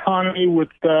the economy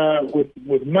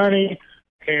with money,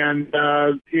 and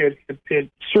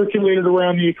it circulated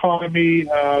around the economy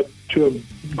to a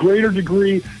greater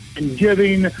degree, and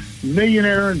giving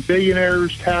millionaire and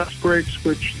billionaires tax breaks,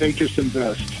 which they just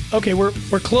invest. Okay, we're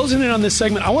closing in on this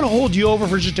segment. I want to hold you over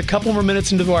for just a couple more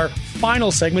minutes into our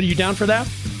final segment. Are you down for that?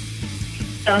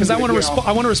 Because I want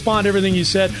to respond to everything you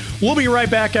said. We'll be right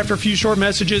back after a few short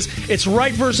messages. It's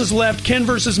right versus left, Ken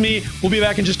versus me. We'll be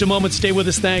back in just a moment. Stay with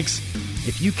us. Thanks.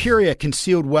 If you carry a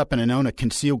concealed weapon and own a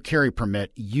concealed carry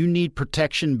permit, you need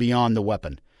protection beyond the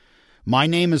weapon. My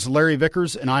name is Larry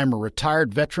Vickers, and I am a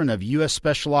retired veteran of U.S.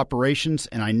 Special Operations,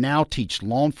 and I now teach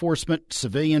law enforcement,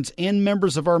 civilians, and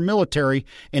members of our military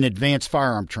in advanced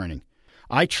firearm training.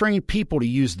 I train people to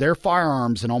use their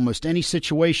firearms in almost any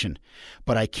situation,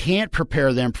 but I can't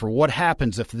prepare them for what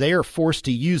happens if they are forced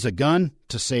to use a gun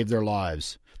to save their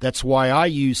lives. That's why I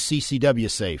use CCW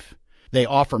Safe. They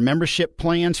offer membership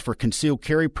plans for concealed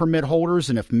carry permit holders,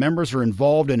 and if members are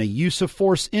involved in a use of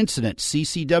force incident,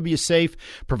 CCW Safe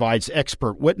provides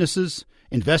expert witnesses,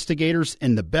 investigators,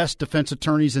 and the best defense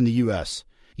attorneys in the U.S.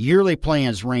 Yearly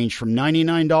plans range from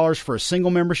 $99 for a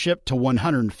single membership to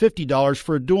 $150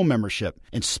 for a dual membership,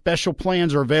 and special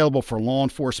plans are available for law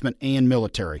enforcement and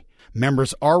military.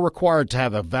 Members are required to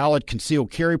have a valid concealed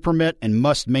carry permit and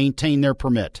must maintain their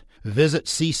permit. Visit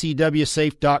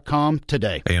ccwsafe.com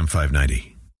today. AM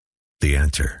 590, The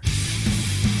Answer.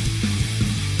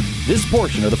 This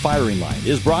portion of the firing line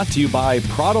is brought to you by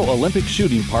Prado Olympic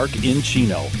Shooting Park in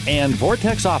Chino and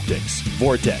Vortex Optics.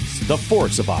 Vortex, the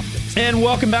force of optics. And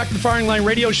welcome back to the Firing Line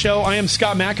Radio Show. I am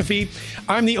Scott McAfee.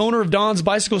 I'm the owner of Don's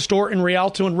Bicycle Store in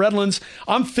Rialto and Redlands.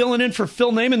 I'm filling in for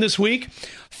Phil Naiman this week.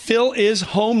 Phil is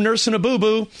home nursing a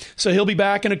boo-boo, so he'll be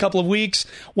back in a couple of weeks.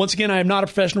 Once again, I am not a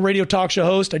professional radio talk show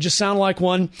host. I just sound like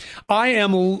one. I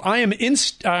am in,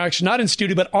 actually not in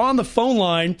studio, but on the phone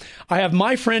line. I have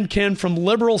my friend Ken from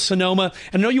Liberal Sonoma.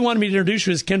 And I know you wanted me to introduce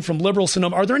you as Ken from Liberal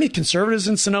Sonoma. Are there any conservatives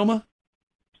in Sonoma?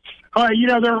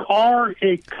 There are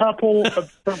a couple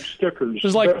of Trump stickers.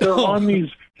 There's like, they're on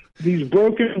these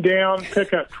broken down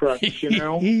pickup trucks,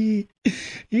 And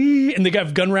they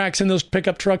got gun racks in those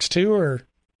pickup trucks too, or?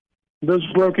 Those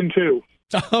broken too.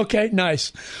 Okay,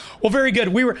 nice. Well, very good.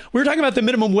 We were talking about the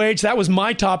minimum wage. That was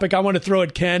my topic. I want to throw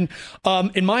at Ken.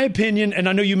 In my opinion, and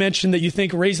I know you mentioned that you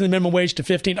think raising the minimum wage to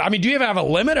 15. I mean, do you have a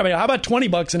limit? I mean, how about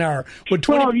 $20 an hour? Would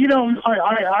 20? Well,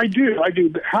 I do.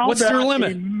 What's their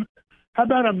limit? How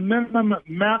about a minimum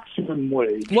maximum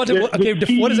wage? What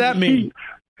does that mean?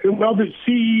 Well, the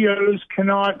CEOs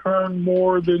cannot earn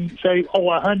more than, say,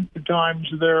 100 times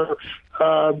their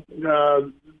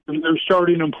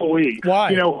starting employee.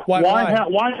 Why?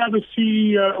 Why have a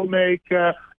CEO make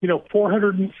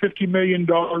 $450 million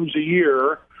a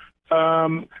year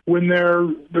when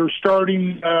their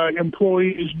starting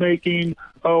employee is making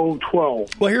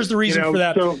 12? Well, here's the reason for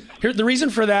that. The reason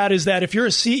for that is that if you're a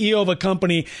CEO of a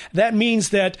company, that means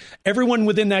that everyone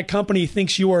within that company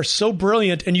thinks you are so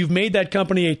brilliant and you've made that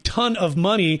company a ton of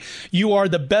money. You are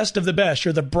the best of the best.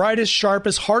 You're the brightest,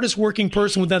 sharpest, hardest working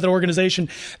person within that organization.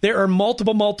 There are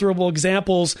multiple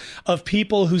examples of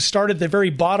people who started the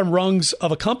very bottom rungs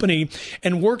of a company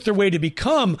and worked their way to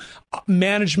become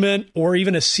management or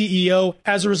even a CEO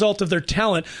as a result of their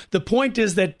talent. The point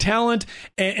is that talent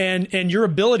and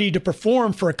your ability to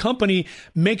perform for a company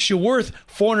makes you worth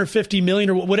 $450 million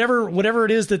or whatever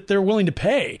it is that they're willing to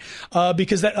pay,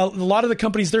 because that a lot of the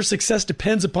companies, their success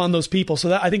depends upon those people.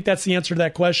 So I think that's the answer to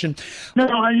that question. No,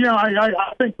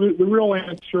 I think the real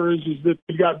answer is that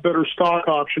you got better stock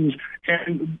options.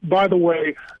 And by the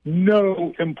way,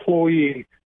 no employee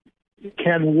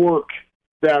can work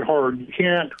that hard. You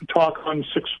can't talk on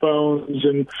 6 phones,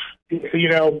 and there's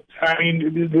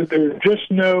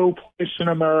just no place in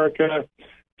America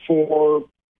for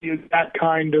that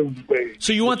kind of wage.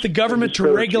 So you want the government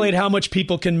to regulate how much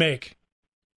people can make?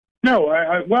 No,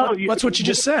 that's what you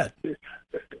just said.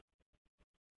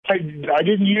 I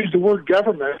didn't use the word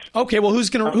government. Okay, well, who's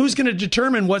gonna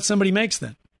determine what somebody makes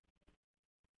then?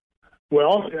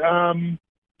 Well, the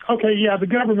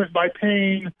government by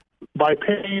paying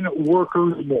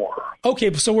workers more.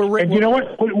 Okay, so and you know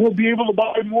what? We'll be able to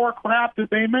buy more crap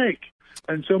that they make,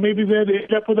 and so maybe they'll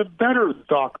end up with a better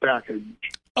stock package.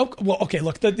 Oh, well, okay,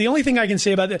 look, the only thing I can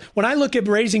say about that, when I look at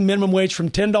raising minimum wage from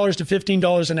 $10 to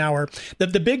 $15 an hour,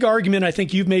 the big argument I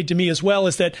think you've made to me as well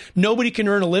is that nobody can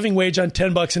earn a living wage on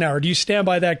 $10 an hour. Do you stand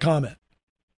by that comment?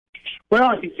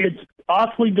 Well, it's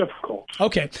awfully difficult.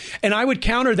 Okay. And I would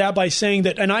counter that by saying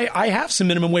that, and I have some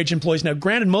minimum wage employees. Now,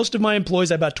 granted, most of my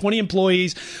employees, I have about 20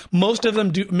 employees. Most of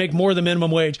them do make more than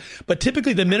minimum wage. But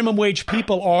typically the minimum wage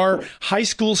people are high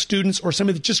school students or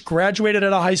somebody that just graduated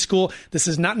out of high school. This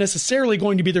is not necessarily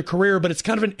going to be their career, but it's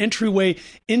kind of an entryway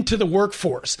into the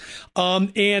workforce.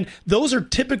 And those are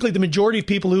typically the majority of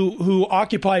people who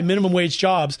occupy minimum wage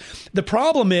jobs. The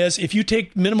problem is if you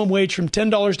take minimum wage from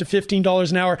 $10 to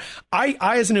 $15 an hour, I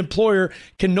as an employer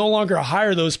can no longer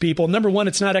hire those people. Number one,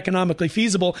 it's not economically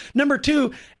feasible. Number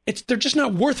two, they're just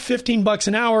not worth $15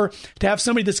 an hour to have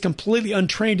somebody that's completely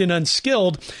untrained and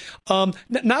unskilled.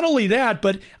 Not only that,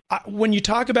 but when you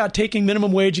talk about taking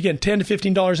minimum wage, again, $10 to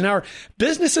 $15 an hour,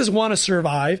 businesses want to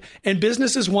survive and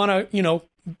businesses want to,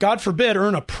 God forbid,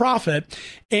 earn a profit.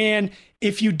 And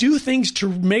if you do things to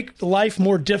make life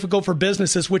more difficult for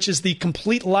businesses, which is the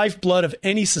complete lifeblood of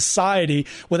any society,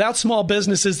 without small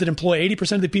businesses that employ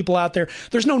 80% of the people out there,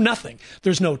 there's nothing.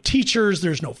 There's no teachers,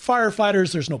 there's no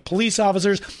firefighters, there's no police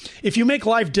officers. If you make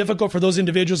life difficult for those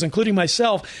individuals, including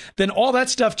myself, then all that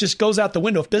stuff just goes out the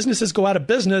window. If businesses go out of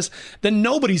business, then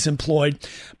nobody's employed.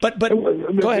 But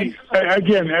go ahead.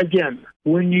 Again,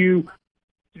 when you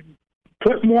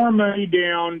put more money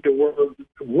down to where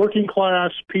working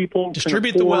class people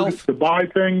distribute the wealth to buy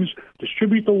things,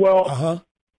 distribute the wealth.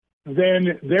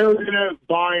 Then they're going to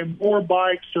buy more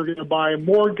bikes. They're going to buy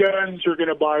more guns. They're going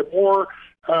to buy more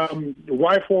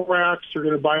rifle racks. They're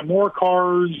going to buy more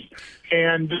cars.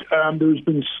 And there's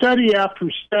been study after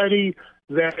study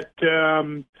that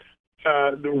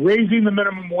raising the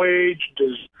minimum wage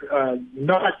does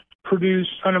not produce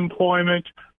unemployment.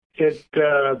 It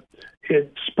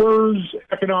spurs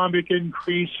economic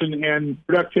increase and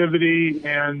productivity,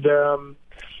 and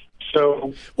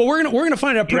so. Well, we're gonna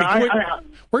find out pretty quick.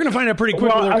 We're gonna find out pretty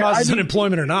quick whether it causes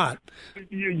unemployment or not.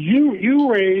 You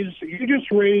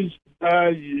just raised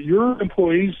your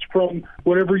employees from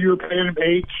whatever you're paying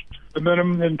the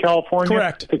minimum in California,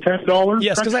 correct, to $10.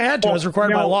 Yes, because I had to. I was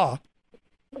required by law.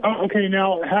 Okay,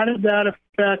 now how did that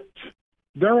affect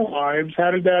their lives?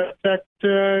 How did that affect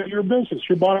your business,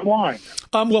 your bottom line?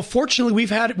 Well, fortunately,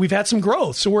 we've had some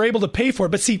growth, so we're able to pay for it.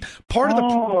 But see, part of the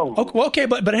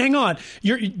but hang on.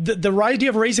 The idea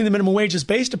of raising the minimum wage is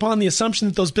based upon the assumption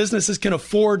that those businesses can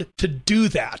afford to do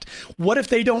that. What if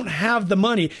they don't have the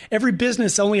money? Every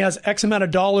business only has X amount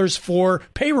of dollars for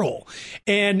payroll,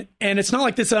 and it's not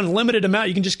like this unlimited amount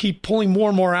you can just keep pulling more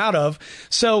and more out of.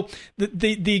 So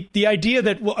the idea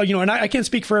that and I can't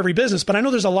speak for every business, but I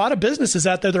know there's a lot of businesses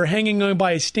out there that are hanging on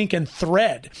by a stinking thread.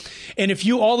 And if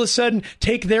you all of a sudden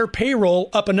take their payroll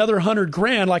up another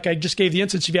 $100,000, like I just gave the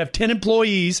instance, if you have 10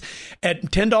 employees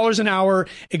at $10 an hour,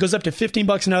 it goes up to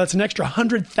 $15 an hour. That's an extra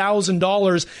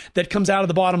 $100,000 that comes out of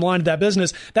the bottom line of that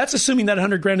business. That's assuming that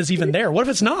 $100,000 is even there. What if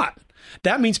it's not?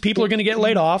 That means people are going to get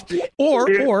laid off,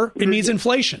 or it means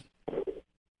inflation.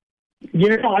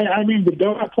 I mean, the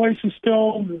donut place is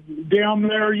still down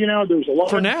there. There's a lot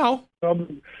for now.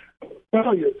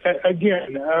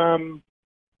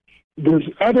 There's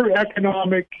other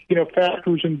economic,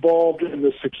 factors involved in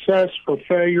the success or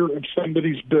failure of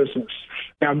somebody's business.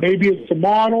 Now, maybe it's the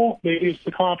model, maybe it's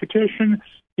the competition.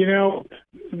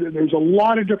 There's a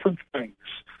lot of different things.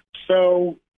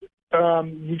 So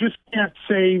you just can't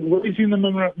say raising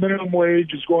the minimum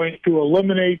wage is going to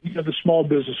eliminate the small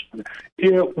business.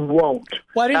 It won't.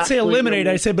 Well, I didn't say eliminate.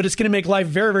 I said, but it's going to make life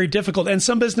very, very difficult. And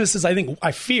some businesses,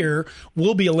 I fear,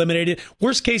 will be eliminated.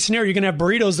 Worst case scenario, you're going to have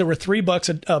burritos that were $3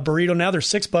 a burrito. Now they're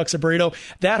 $6 a burrito.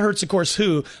 That hurts, of course,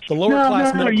 who? The lower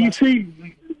class, middle class. You see,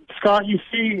 Scott,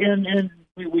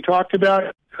 we talked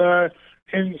about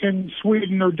in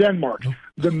Sweden or Denmark.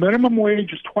 The minimum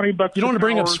wage is $20 an hour. You don't want to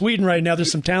bring up Sweden right now.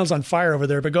 There's some towns on fire over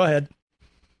there, but go ahead.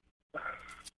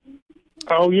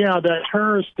 Oh, yeah, that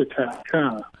terrorist attack,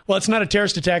 huh? Well, it's not a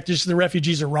terrorist attack. Just the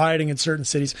refugees are rioting in certain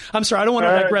cities. I'm sorry. I don't want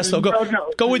to digress, though.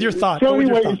 Go with your thought. So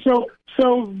anyway, so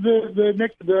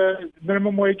the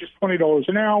minimum wage is $20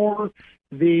 an hour.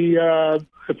 The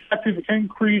effective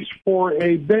increase for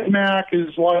a Big Mac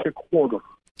is like a quarter,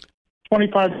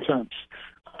 25 cents.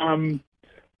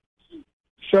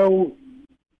 So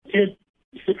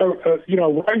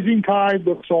rising tide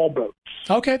lifts all boats.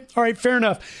 Okay. All right. Fair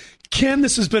enough. Ken,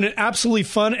 this has been an absolutely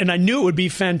fun, and I knew it would be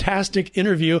fantastic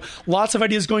interview. Lots of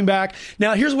ideas going back.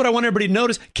 Now, here's what I want everybody to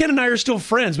notice. Ken and I are still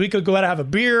friends. We could go out and have a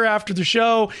beer after the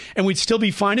show, and we'd still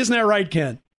be fine. Isn't that right,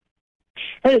 Ken?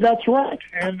 Hey, that's right.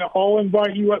 And I'll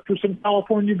invite you up for some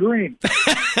California green.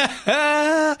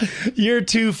 You're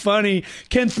too funny.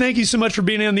 Ken, thank you so much for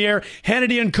being on the air.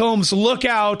 Hannity and Combs, look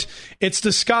out. It's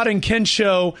the Scott and Ken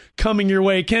show coming your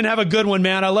way. Ken, have a good one,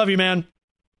 man. I love you, man.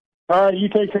 All right, you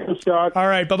take care, Scott. All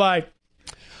right, bye-bye.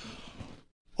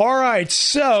 All right,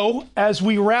 so as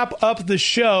we wrap up the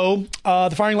show,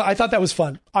 the firing line, I thought that was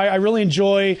fun. I really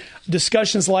enjoy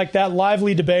discussions like that,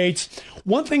 lively debates.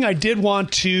 One thing I did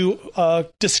want to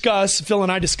discuss, Phil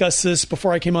and I discussed this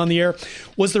before I came on the air,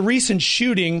 was the recent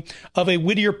shooting of a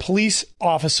Whittier police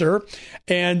officer.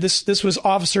 And this was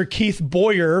Officer Keith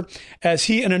Boyer, as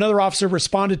he and another officer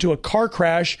responded to a car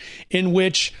crash in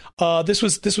which this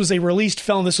was a released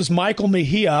felon. This was Michael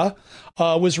Mejia,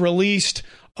 was released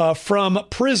from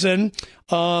prison,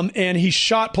 and he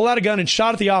pulled out a gun and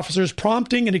shot at the officers,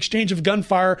 prompting an exchange of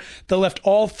gunfire that left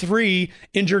all three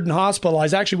injured and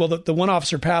hospitalized. Actually, well, the one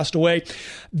officer passed away.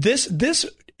 This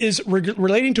is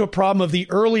relating to a problem of the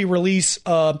early release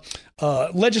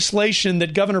legislation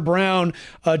that Governor Brown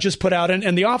just put out.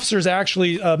 And the officers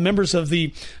actually, members of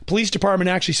the police department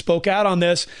actually spoke out on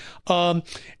this.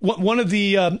 One of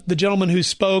the gentlemen who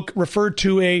spoke referred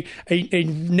to a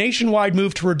nationwide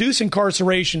move to reduce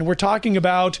incarceration. We're talking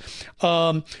about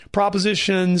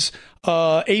propositions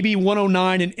AB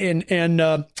 109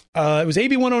 and it was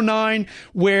AB 109,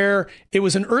 where it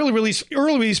was an early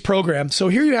release program. So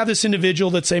here you have this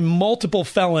individual that's a multiple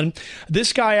felon.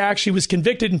 This guy actually was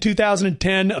convicted in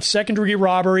 2010 of second-degree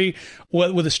robbery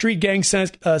with a street gang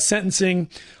sentencing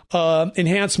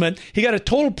enhancement. He got a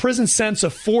total prison sentence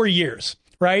of 4 years.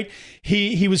 Right?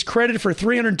 He was credited for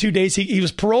 302 days. He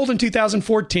was paroled in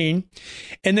 2014.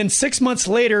 And then 6 months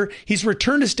later, he's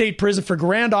returned to state prison for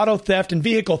grand auto theft and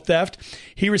vehicle theft.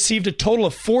 He received a total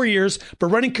of 4 years,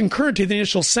 but running concurrent to the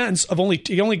initial sentence of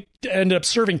he only ended up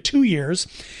serving 2 years.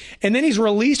 And then he's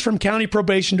released from county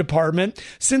probation department.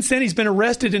 Since then, he's been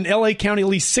arrested in LA County at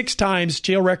least 6 times,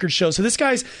 jail records show. So this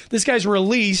guy's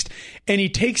released, and he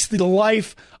takes the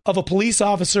life of a police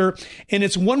officer. And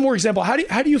it's one more example. How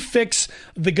do you fix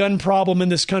the gun problem in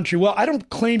this country? Well, I don't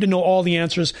claim to know all the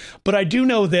answers, but I do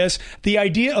know this. The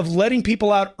idea of letting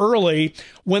people out early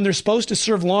when they're supposed to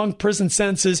serve long prison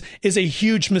sentences is a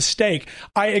huge mistake.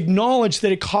 I acknowledge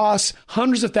that it costs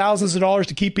hundreds of thousands of dollars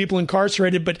to keep people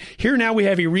incarcerated, but here now we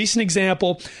have a recent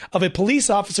example of a police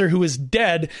officer who is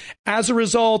dead as a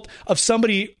result of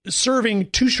somebody serving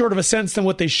too short of a sentence than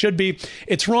what they should be.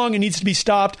 It's wrong. It needs to be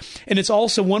stopped. And it's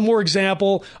also one more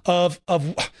example of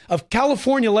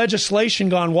California legislation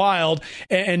gone wild,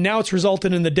 and now it's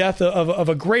resulted in the death of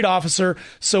a great officer.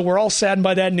 So we're all saddened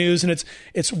by that news, and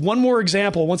it's one more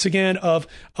example, once again, of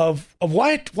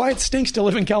why it stinks to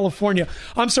live in California.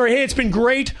 I'm sorry. Hey, it's been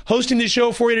great hosting this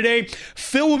show for you today.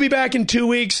 Phil will be back in 2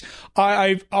 weeks.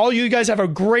 All you guys have a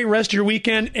great rest of your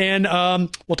weekend, and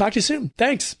we'll talk to you soon.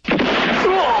 Thanks.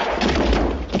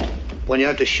 When you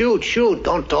have to shoot,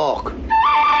 don't talk.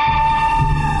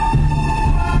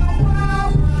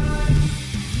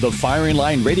 The Firing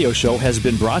Line Radio Show has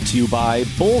been brought to you by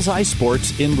Bullseye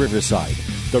Sports in Riverside,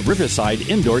 the Riverside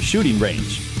Indoor Shooting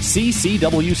Range,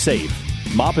 CCW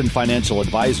Safe, Maupin Financial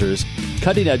Advisors,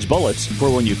 Cutting Edge Bullets for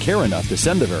when you care enough to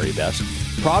send the very best,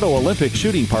 Prado Olympic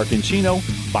Shooting Park in Chino,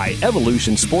 by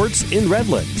Evolution Sports in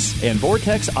Redlands, and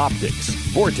Vortex Optics.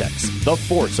 Vortex, the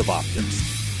force of optics.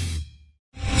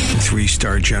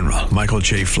 3-star General Michael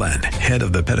J. Flynn, head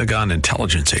of the Pentagon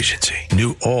Intelligence Agency,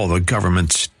 knew all the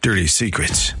government's dirty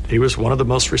secrets. He was one of the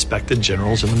most respected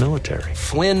generals in the military.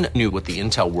 Flynn knew what the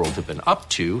intel world had been up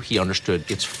to. He understood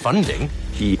its funding.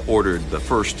 He ordered the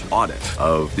first audit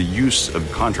of the use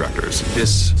of contractors.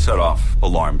 This set off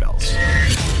alarm bells.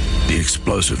 The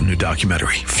explosive new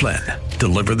documentary, Flynn,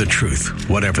 Deliver the Truth,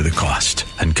 Whatever the Cost,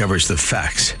 uncovers the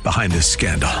facts behind this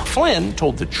scandal. Flynn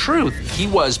told the truth. He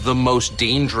was the most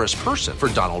dangerous person for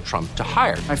Donald Trump to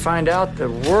hire. I find out the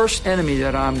worst enemy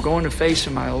that I'm going to face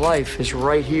in my life is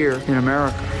right here in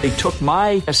America. They took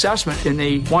my assessment and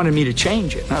they wanted me to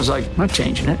change it. And I was like, I'm not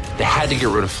changing it. They had to get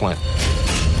rid of Flynn.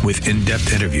 With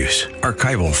in-depth interviews,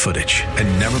 archival footage,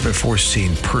 and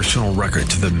never-before-seen personal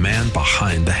records of the man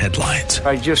behind the headlines.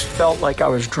 I just felt like I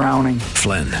was drowning.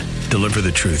 Flynn, deliver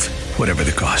the truth, whatever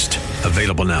the cost.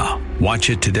 Available now.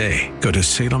 Watch it today. Go to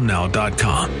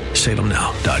salemnow.com.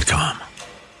 salemnow.com.